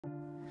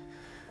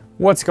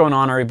What's going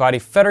on, everybody?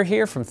 Feder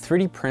here from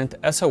 3D Print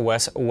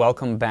SOS.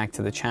 Welcome back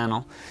to the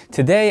channel.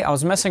 Today I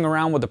was messing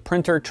around with the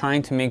printer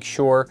trying to make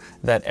sure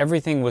that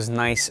everything was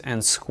nice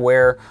and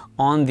square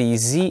on the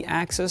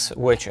Z-axis,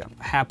 which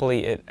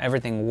happily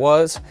everything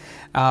was.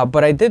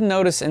 But I did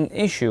notice an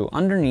issue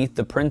underneath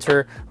the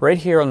printer right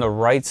here on the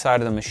right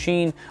side of the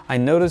machine. I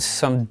noticed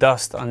some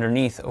dust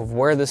underneath of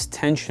where this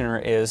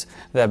tensioner is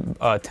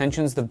that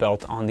tensions the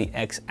belt on the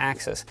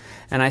X-axis.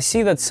 And I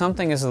see that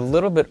something is a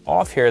little bit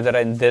off here that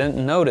I didn't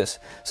notice.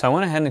 So I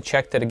went ahead and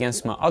checked it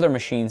against my other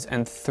machines,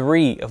 and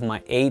 3 of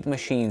my 8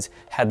 machines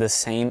had the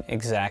same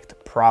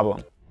exact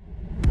problem.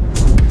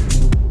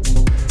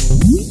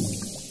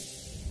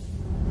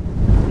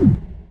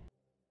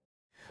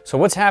 So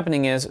what's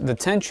happening is the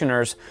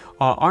tensioners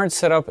aren't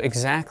set up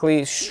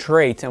exactly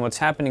straight, and what's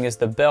happening is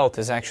the belt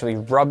is actually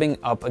rubbing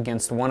up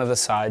against one of the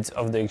sides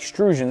of the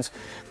extrusions,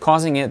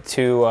 causing it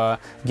to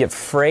get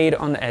frayed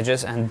on the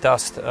edges and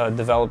dust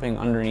developing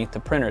underneath the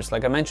printers.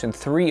 Like I mentioned,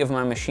 3 of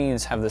my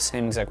machines have the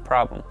same exact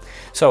problem.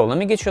 So let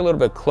me get you a little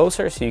bit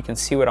closer so you can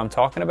see what I'm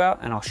talking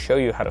about, and I'll show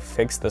you how to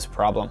fix this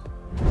problem.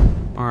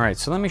 Alright,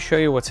 so let me show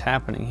you what's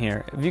happening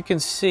here. If you can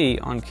see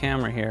on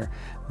camera here,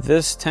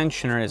 this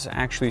tensioner is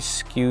actually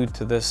skewed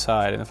to this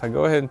side, and if I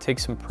go ahead and take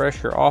some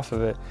pressure off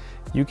of it,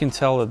 you can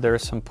tell that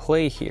there's some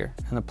play here,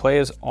 and the play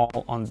is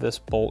all on this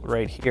bolt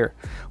right here.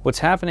 What's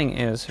happening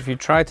is if you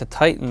try to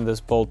tighten this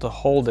bolt to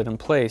hold it in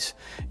place,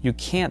 you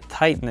can't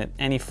tighten it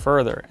any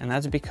further, and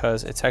that's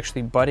because it's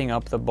actually butting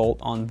up the bolt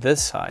on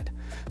this side.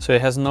 So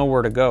it has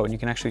nowhere to go, and you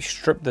can actually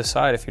strip this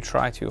side if you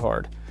try too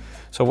hard.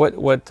 So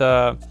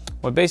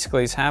what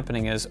basically is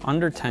happening is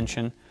under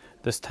tension,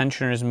 this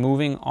tensioner is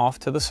moving off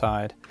to the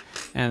side,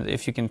 and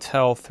if you can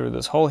tell through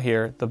this hole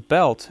here, the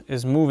belt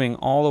is moving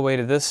all the way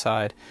to this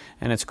side,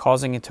 and it's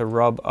causing it to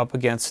rub up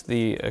against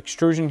the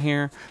extrusion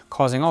here,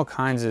 causing all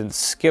kinds of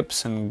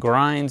skips and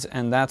grinds,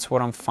 and that's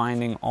what I'm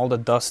finding all the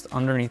dust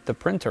underneath the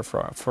printer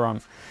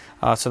from.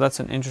 So that's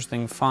an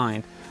interesting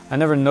find. I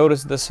never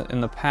noticed this in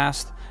the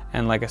past,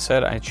 and like I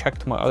said, I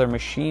checked my other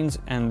machines,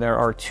 and there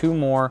are 2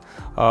 more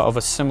of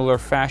a similar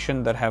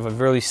fashion that have a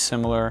really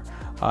similar,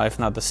 if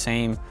not the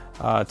same,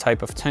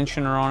 type of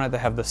tensioner on it. They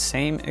have the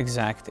same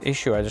exact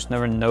issue. I just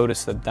never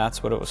noticed that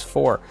that's what it was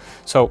for.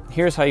 So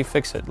here's how you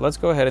fix it. Let's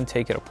go ahead and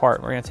take it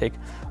apart. We're going to take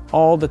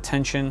all the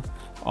tension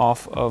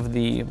off of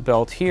the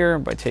belt here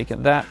by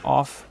taking that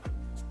off.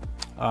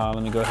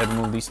 Let me go ahead and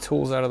move these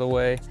tools out of the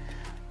way.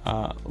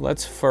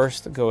 Let's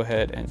first go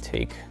ahead and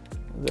take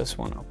this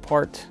one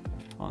apart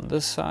on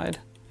this side,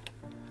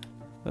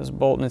 this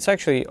bolt, and it's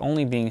actually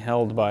only being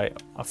held by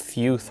a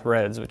few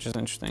threads, which is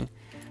interesting.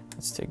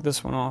 Let's take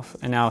this one off,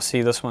 and now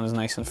see, this one is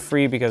nice and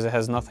free because it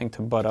has nothing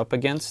to butt up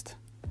against.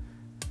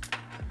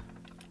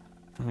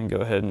 Let me go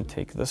ahead and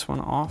take this one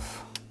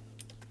off.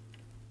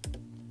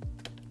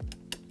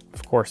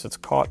 Of course, it's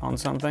caught on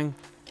something,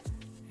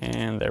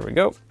 and there we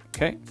go.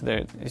 Okay,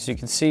 there, as you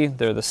can see,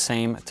 they're the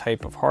same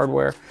type of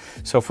hardware.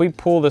 So if we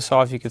pull this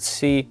off, you can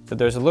see that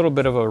there's a little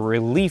bit of a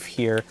relief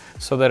here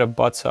so that it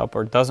butts up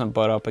or doesn't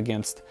butt up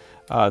against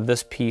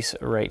this piece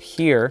right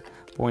here.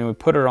 But when we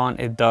put it on,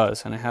 it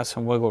does, and it has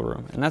some wiggle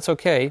room. And that's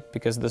okay,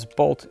 because this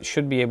bolt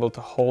should be able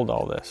to hold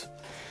all this.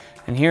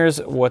 And here's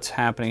what's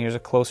happening. Here's a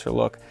closer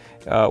look.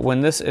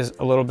 When this is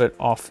a little bit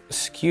off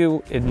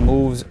skew, it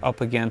moves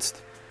up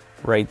against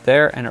right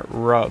there, and it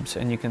rubs.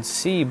 And you can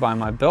see by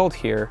my belt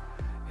here,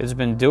 it's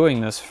been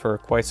doing this for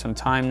quite some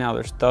time now.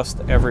 There's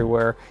dust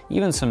everywhere,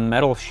 even some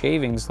metal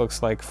shavings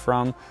looks like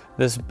from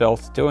this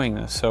belt doing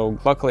this. So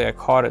luckily I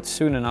caught it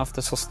soon enough.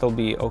 This will still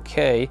be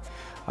okay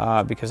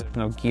because there's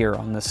no gear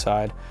on this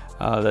side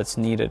that's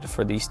needed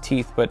for these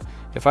teeth. But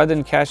if I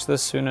didn't catch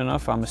this soon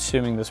enough, I'm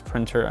assuming this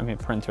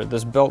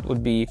this belt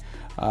would be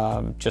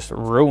just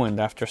ruined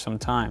after some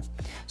time.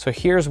 So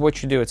here's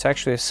what you do. It's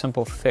actually a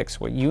simple fix.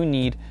 What you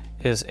need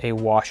is a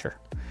washer.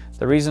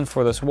 The reason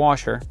for this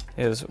washer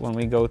is when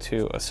we go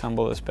to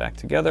assemble this back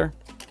together,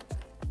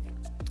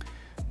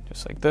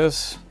 just like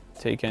this,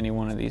 take any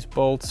one of these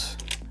bolts,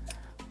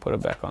 put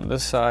it back on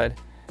this side,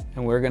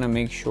 and we're going to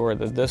make sure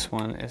that this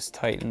one is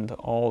tightened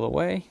all the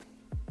way.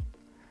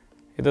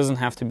 It doesn't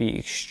have to be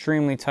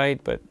extremely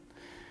tight, but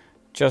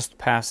just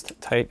past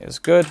tight is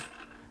good.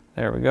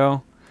 There we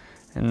go.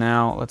 And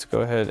now let's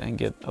go ahead and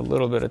get a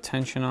little bit of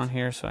tension on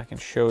here so I can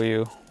show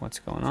you what's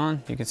going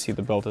on. You can see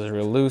the belt is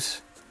real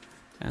loose.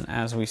 And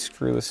as we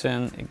screw this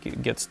in,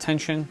 it gets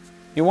tension.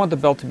 You want the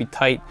belt to be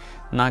tight,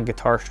 not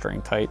guitar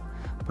string tight,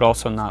 but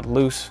also not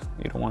loose.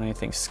 You don't want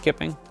anything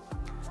skipping.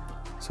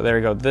 So there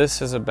you go.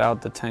 This is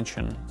about the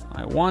tension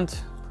I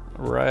want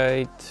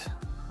right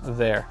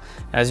there.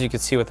 As you can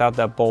see, without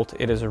that bolt,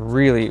 it is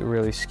really,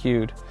 really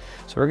skewed.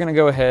 So we're gonna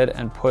go ahead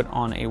and put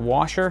on a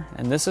washer,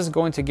 and this is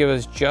going to give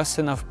us just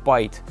enough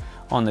bite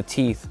on the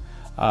teeth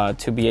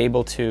to be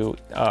able to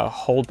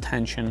hold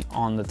tension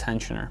on the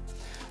tensioner.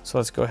 So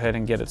let's go ahead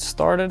and get it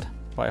started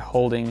by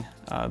holding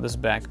this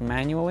back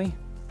manually.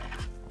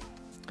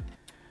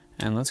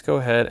 And let's go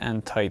ahead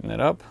and tighten it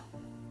up.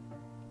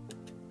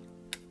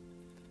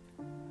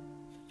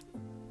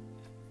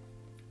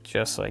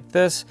 just like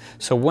this.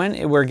 So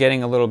when we're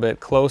getting a little bit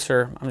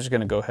closer, I'm just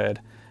going to go ahead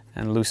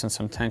and loosen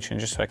some tension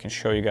just so I can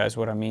show you guys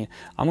what I mean.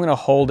 I'm going to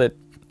hold it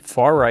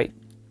far right,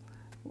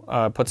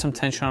 put some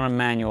tension on it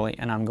manually,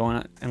 and I'm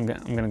going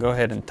to go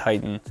ahead and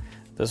tighten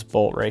this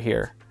bolt right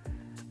here.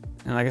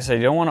 And like I said,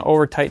 you don't want to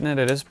over tighten it.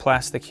 It is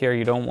plastic here.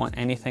 You don't want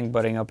anything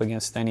butting up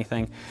against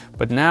anything.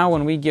 But now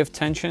when we give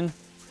tension,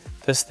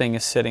 this thing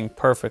is sitting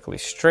perfectly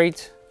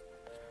straight.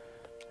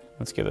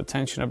 Let's get the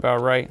tension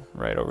about right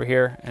over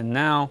here. And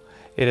now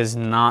it is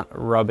not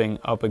rubbing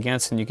up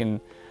against,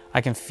 and I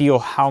can feel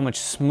how much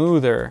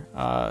smoother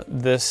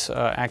this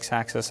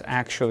x-axis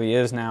actually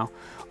is now,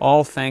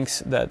 all thanks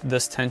that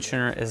this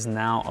tensioner is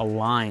now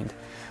aligned.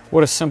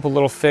 What a simple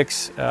little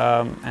fix,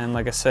 and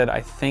like I said,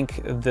 I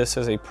think this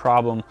is a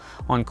problem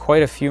on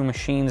quite a few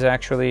machines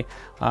actually,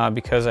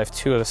 because I have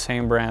two of the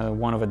same brand and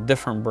one of a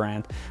different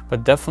brand.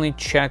 But definitely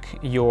check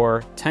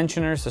your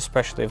tensioners,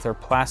 especially if they're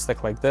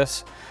plastic like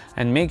this,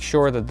 and make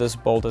sure that this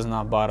bolt is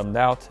not bottomed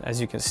out.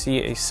 As you can see,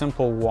 a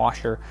simple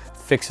washer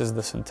fixes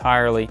this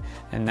entirely,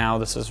 and now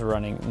this is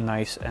running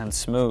nice and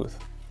smooth.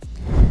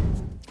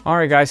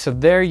 Alright guys, so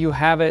there you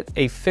have it,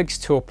 a fix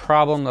to a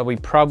problem that we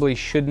probably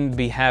shouldn't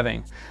be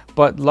having.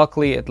 But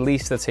luckily, at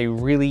least it's a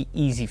really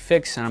easy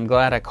fix, and I'm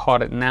glad I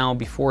caught it now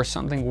before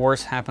something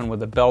worse happened with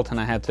the belt and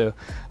I had to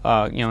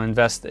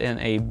invest in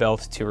a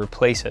belt to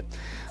replace it.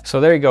 So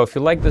there you go. If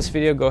you like this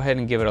video, go ahead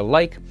and give it a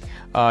like.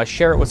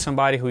 Share it with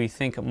somebody who you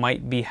think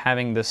might be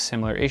having this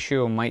similar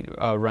issue or might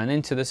run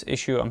into this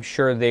issue. I'm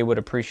sure they would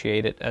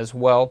appreciate it as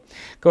well.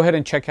 Go ahead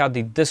and check out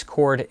the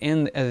Discord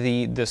in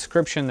the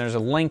description. There's a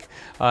link,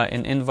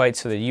 an invite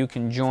so that you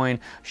can join,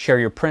 share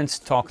your prints,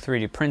 talk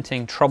 3D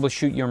printing,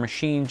 troubleshoot your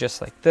machine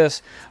just like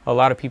this. A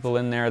lot of people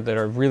in there that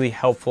are really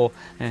helpful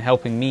and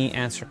helping me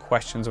answer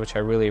questions, which I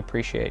really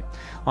appreciate.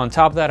 On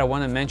top of that, I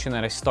want to mention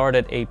that I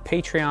started a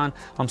Patreon.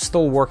 I'm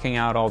still working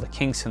out all the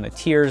kinks and the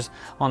tiers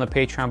on the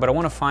Patreon, but I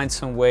want to find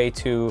some way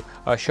to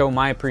show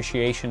my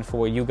appreciation for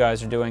what you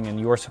guys are doing and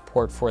your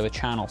support for the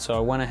channel. So I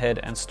went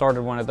ahead and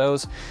started one of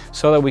those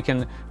so that we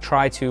can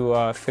try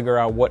to figure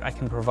out what I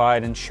can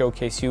provide and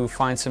showcase you,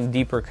 find some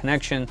deeper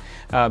connection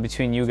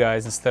between you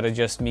guys instead of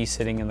just me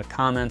sitting in the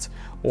comments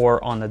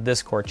or on the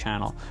Discord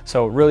channel.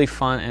 So really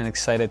fun and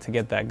excited to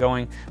get that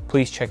going.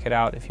 Please check it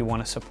out if you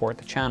want to support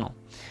the channel.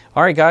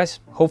 Alright guys,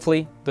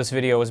 hopefully this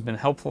video has been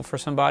helpful for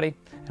somebody,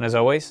 and as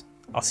always,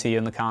 I'll see you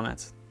in the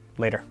comments.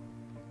 Later.